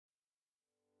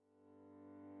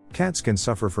Cats can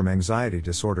suffer from anxiety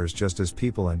disorders just as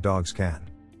people and dogs can.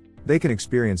 They can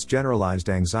experience generalized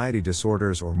anxiety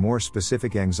disorders or more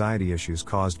specific anxiety issues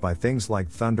caused by things like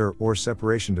thunder or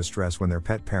separation distress when their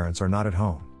pet parents are not at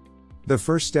home. The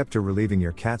first step to relieving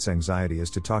your cat's anxiety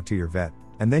is to talk to your vet,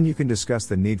 and then you can discuss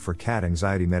the need for cat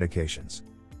anxiety medications.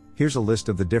 Here's a list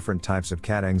of the different types of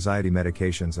cat anxiety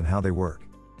medications and how they work.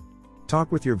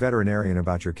 Talk with your veterinarian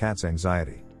about your cat's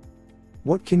anxiety.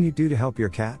 What can you do to help your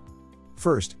cat?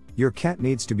 First, your cat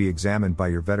needs to be examined by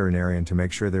your veterinarian to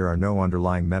make sure there are no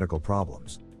underlying medical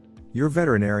problems. Your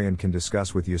veterinarian can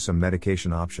discuss with you some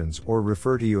medication options or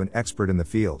refer to you an expert in the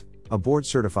field, a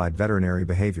board-certified veterinary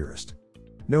behaviorist.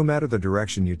 No matter the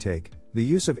direction you take, the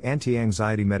use of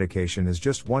anti-anxiety medication is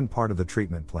just one part of the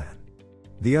treatment plan.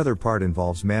 The other part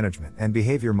involves management and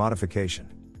behavior modification.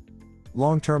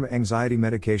 Long-term anxiety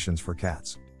medications for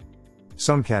cats.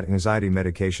 Some cat anxiety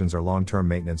medications are long-term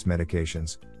maintenance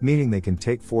medications, meaning they can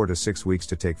take 4 to 6 weeks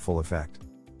to take full effect.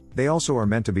 They also are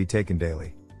meant to be taken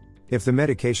daily. If the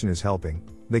medication is helping,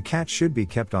 the cat should be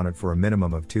kept on it for a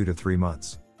minimum of 2 to 3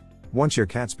 months. Once your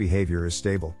cat's behavior is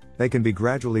stable, they can be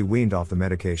gradually weaned off the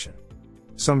medication.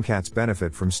 Some cats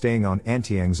benefit from staying on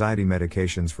anti-anxiety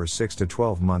medications for 6 to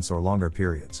 12 months or longer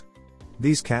periods.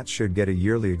 These cats should get a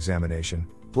yearly examination,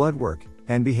 blood work,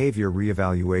 and behavior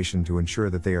reevaluation to ensure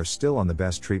that they are still on the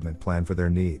best treatment plan for their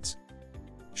needs.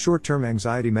 Short-term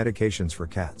anxiety medications for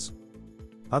cats.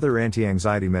 Other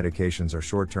anti-anxiety medications are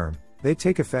short-term. They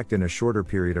take effect in a shorter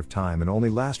period of time and only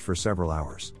last for several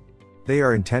hours. They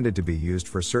are intended to be used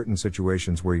for certain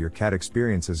situations where your cat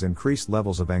experiences increased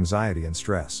levels of anxiety and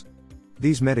stress.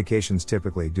 These medications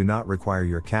typically do not require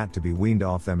your cat to be weaned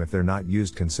off them if they're not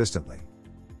used consistently.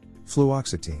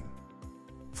 Fluoxetine.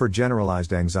 For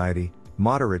generalized anxiety,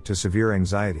 moderate to severe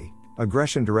anxiety,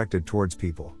 aggression directed towards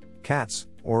people, cats,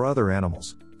 or other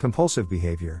animals, compulsive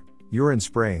behavior, urine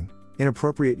spraying,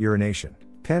 inappropriate urination,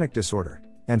 panic disorder,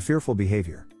 and fearful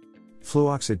behavior.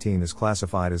 Fluoxetine is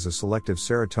classified as a selective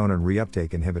serotonin reuptake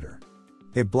inhibitor.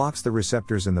 It blocks the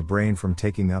receptors in the brain from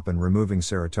taking up and removing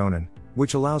serotonin,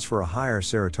 which allows for a higher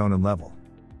serotonin level.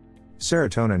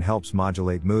 Serotonin helps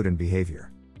modulate mood and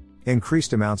behavior.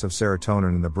 Increased amounts of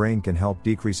serotonin in the brain can help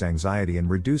decrease anxiety and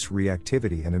reduce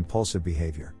reactivity and impulsive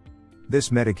behavior.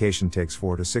 This medication takes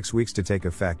 4 to 6 weeks to take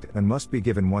effect and must be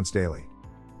given once daily.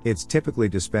 It's typically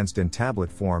dispensed in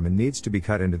tablet form and needs to be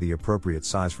cut into the appropriate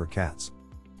size for cats.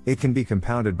 It can be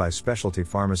compounded by specialty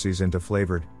pharmacies into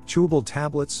flavored, chewable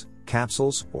tablets,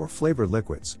 capsules, or flavored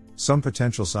liquids. Some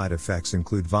potential side effects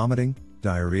include vomiting,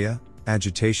 diarrhea,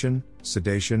 agitation,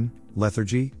 sedation,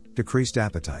 lethargy, decreased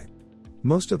appetite.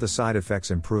 Most of the side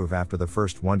effects improve after the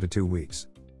first 1 to 2 weeks.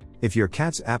 If your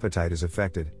cat's appetite is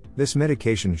affected, this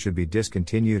medication should be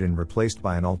discontinued and replaced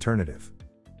by an alternative.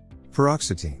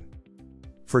 Paroxetine.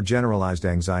 For generalized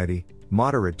anxiety,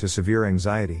 moderate to severe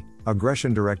anxiety,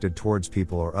 aggression directed towards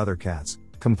people or other cats,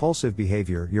 compulsive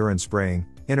behavior, urine spraying,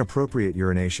 inappropriate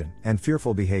urination, and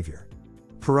fearful behavior.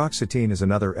 Paroxetine is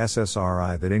another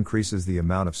SSRI that increases the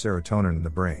amount of serotonin in the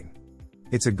brain.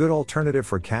 It's a good alternative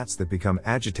for cats that become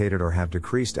agitated or have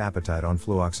decreased appetite on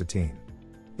fluoxetine.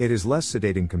 It is less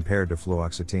sedating compared to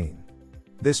fluoxetine.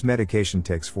 This medication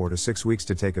takes 4 to 6 weeks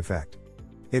to take effect.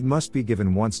 It must be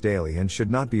given once daily and should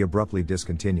not be abruptly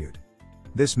discontinued.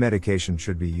 This medication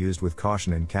should be used with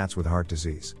caution in cats with heart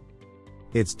disease.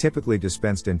 It's typically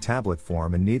dispensed in tablet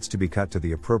form and needs to be cut to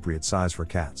the appropriate size for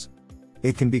cats.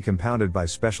 It can be compounded by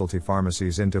specialty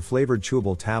pharmacies into flavored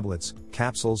chewable tablets,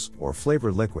 capsules, or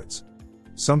flavored liquids.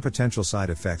 Some potential side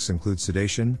effects include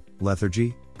sedation,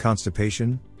 lethargy,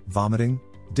 constipation, vomiting,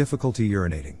 difficulty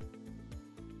urinating.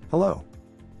 Hello.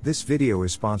 This video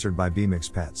is sponsored by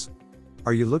Bmix Pets.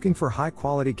 Are you looking for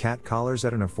high-quality cat collars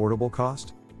at an affordable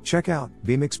cost? Check out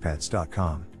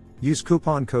bmixpets.com. Use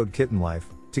coupon code KittenLife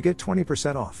to get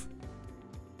 20% off.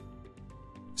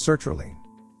 Sertraline.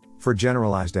 For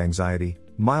generalized anxiety,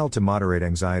 mild to moderate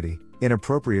anxiety,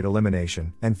 inappropriate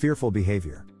elimination, and fearful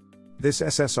behavior. This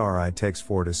SSRI takes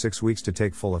 4 to 6 weeks to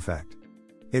take full effect.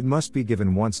 It must be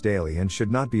given once daily and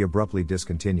should not be abruptly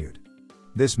discontinued.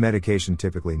 This medication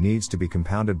typically needs to be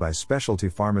compounded by specialty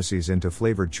pharmacies into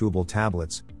flavored chewable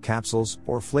tablets, capsules,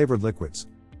 or flavored liquids.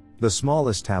 The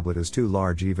smallest tablet is too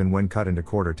large even when cut into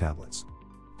quarter tablets.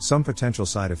 Some potential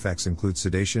side effects include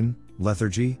sedation,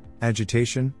 lethargy,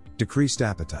 agitation, decreased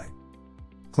appetite.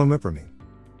 Clomipramine.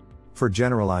 For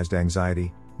generalized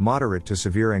anxiety, moderate to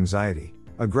severe anxiety,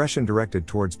 aggression directed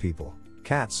towards people,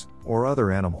 cats, or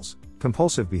other animals,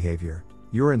 compulsive behavior,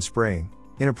 urine spraying,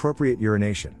 inappropriate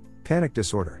urination, panic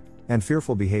disorder, and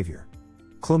fearful behavior.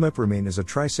 Clomipramine is a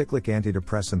tricyclic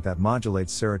antidepressant that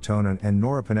modulates serotonin and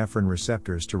norepinephrine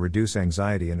receptors to reduce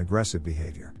anxiety and aggressive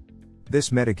behavior.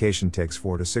 This medication takes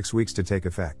 4 to 6 weeks to take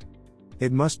effect.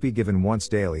 It must be given once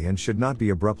daily and should not be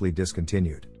abruptly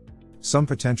discontinued. Some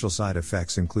potential side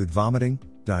effects include vomiting,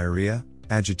 diarrhea,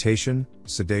 agitation,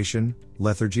 sedation,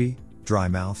 lethargy, dry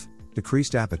mouth,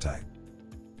 decreased appetite.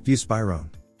 Buspirone.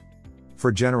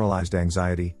 For generalized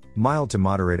anxiety, mild to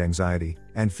moderate anxiety,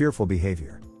 and fearful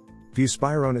behavior.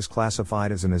 Buspirone is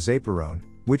classified as an azapirone,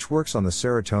 which works on the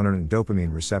serotonin and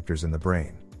dopamine receptors in the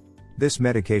brain. This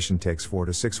medication takes 4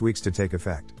 to 6 weeks to take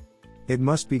effect. It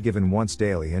must be given once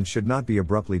daily and should not be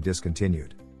abruptly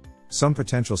discontinued. Some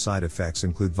potential side effects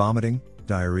include vomiting,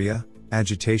 diarrhea,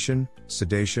 agitation,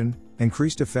 sedation,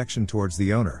 increased affection towards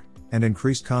the owner, and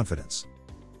increased confidence.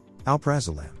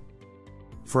 Alprazolam.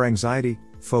 For anxiety,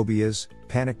 phobias,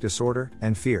 panic disorder,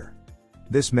 and fear.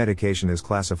 This medication is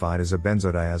classified as a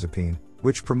benzodiazepine,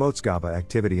 which promotes GABA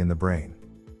activity in the brain.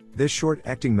 This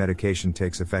short-acting medication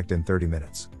takes effect in 30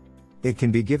 minutes. It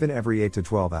can be given every 8 to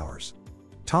 12 hours.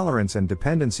 Tolerance and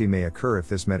dependency may occur if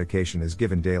this medication is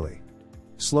given daily.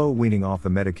 Slow weaning off the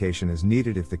medication is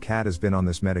needed if the cat has been on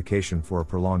this medication for a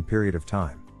prolonged period of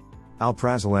time.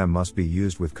 Alprazolam must be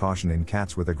used with caution in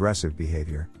cats with aggressive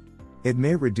behavior. It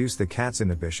may reduce the cat's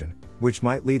inhibition, which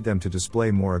might lead them to display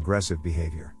more aggressive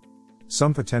behavior.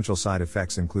 Some potential side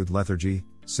effects include lethargy,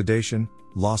 sedation,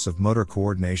 loss of motor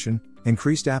coordination,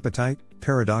 increased appetite,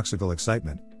 paradoxical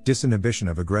excitement, disinhibition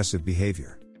of aggressive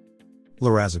behavior.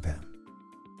 Lorazepam.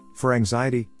 For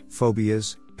anxiety,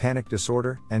 phobias, panic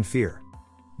disorder, and fear.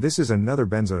 This is another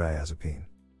benzodiazepine.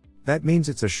 That means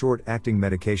it's a short-acting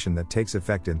medication that takes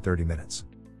effect in 30 minutes.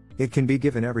 It can be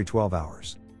given every 12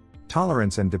 hours.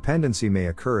 Tolerance and dependency may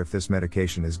occur if this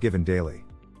medication is given daily.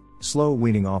 Slow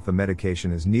weaning off the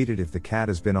medication is needed if the cat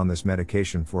has been on this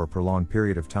medication for a prolonged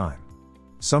period of time.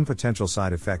 Some potential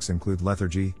side effects include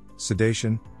lethargy,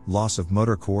 sedation, loss of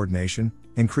motor coordination,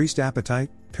 increased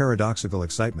appetite, paradoxical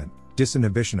excitement,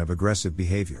 disinhibition of aggressive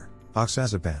behavior.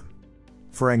 Oxazepam.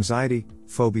 For anxiety,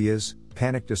 phobias,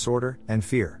 panic disorder, and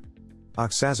fear.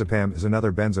 Oxazepam is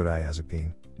another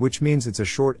benzodiazepine, which means it's a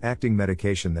short-acting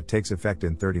medication that takes effect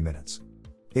in 30 minutes.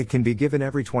 It can be given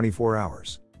every 24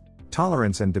 hours.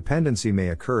 Tolerance and dependency may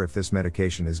occur if this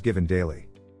medication is given daily.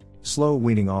 Slow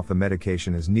weaning off the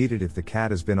medication is needed if the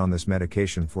cat has been on this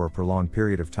medication for a prolonged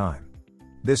period of time.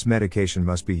 This medication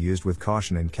must be used with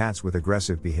caution in cats with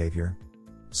aggressive behavior.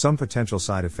 Some potential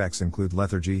side effects include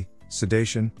lethargy,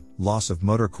 sedation, loss of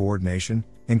motor coordination,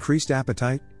 increased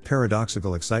appetite,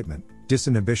 paradoxical excitement,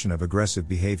 disinhibition of aggressive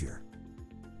behavior.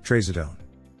 Trazodone.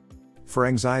 For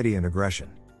anxiety and aggression.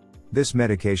 This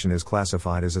medication is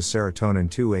classified as a serotonin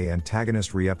 2A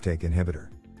antagonist reuptake inhibitor.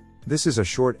 This is a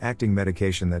short-acting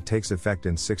medication that takes effect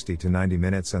in 60 to 90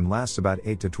 minutes and lasts about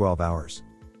 8 to 12 hours.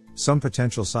 Some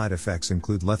potential side effects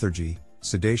include lethargy,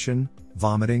 sedation,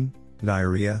 vomiting,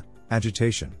 diarrhea,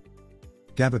 agitation.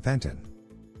 Gabapentin.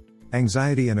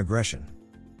 Anxiety and aggression.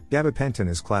 Gabapentin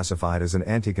is classified as an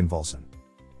anticonvulsant.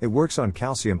 It works on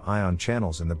calcium ion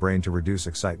channels in the brain to reduce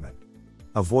excitement.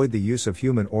 Avoid the use of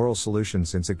human oral solution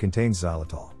since it contains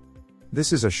xylitol.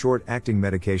 This is a short-acting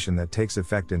medication that takes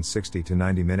effect in 60 to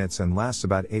 90 minutes and lasts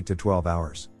about 8 to 12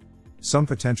 hours. Some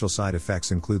potential side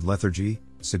effects include lethargy,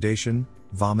 sedation,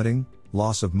 vomiting,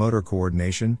 loss of motor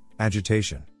coordination,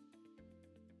 agitation.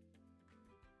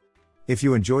 If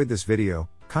you enjoyed this video,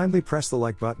 kindly press the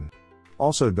like button.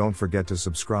 Also, don't forget to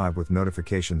subscribe with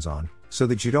notifications on, so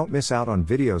that you don't miss out on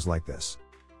videos like this.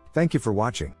 Thank you for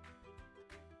watching.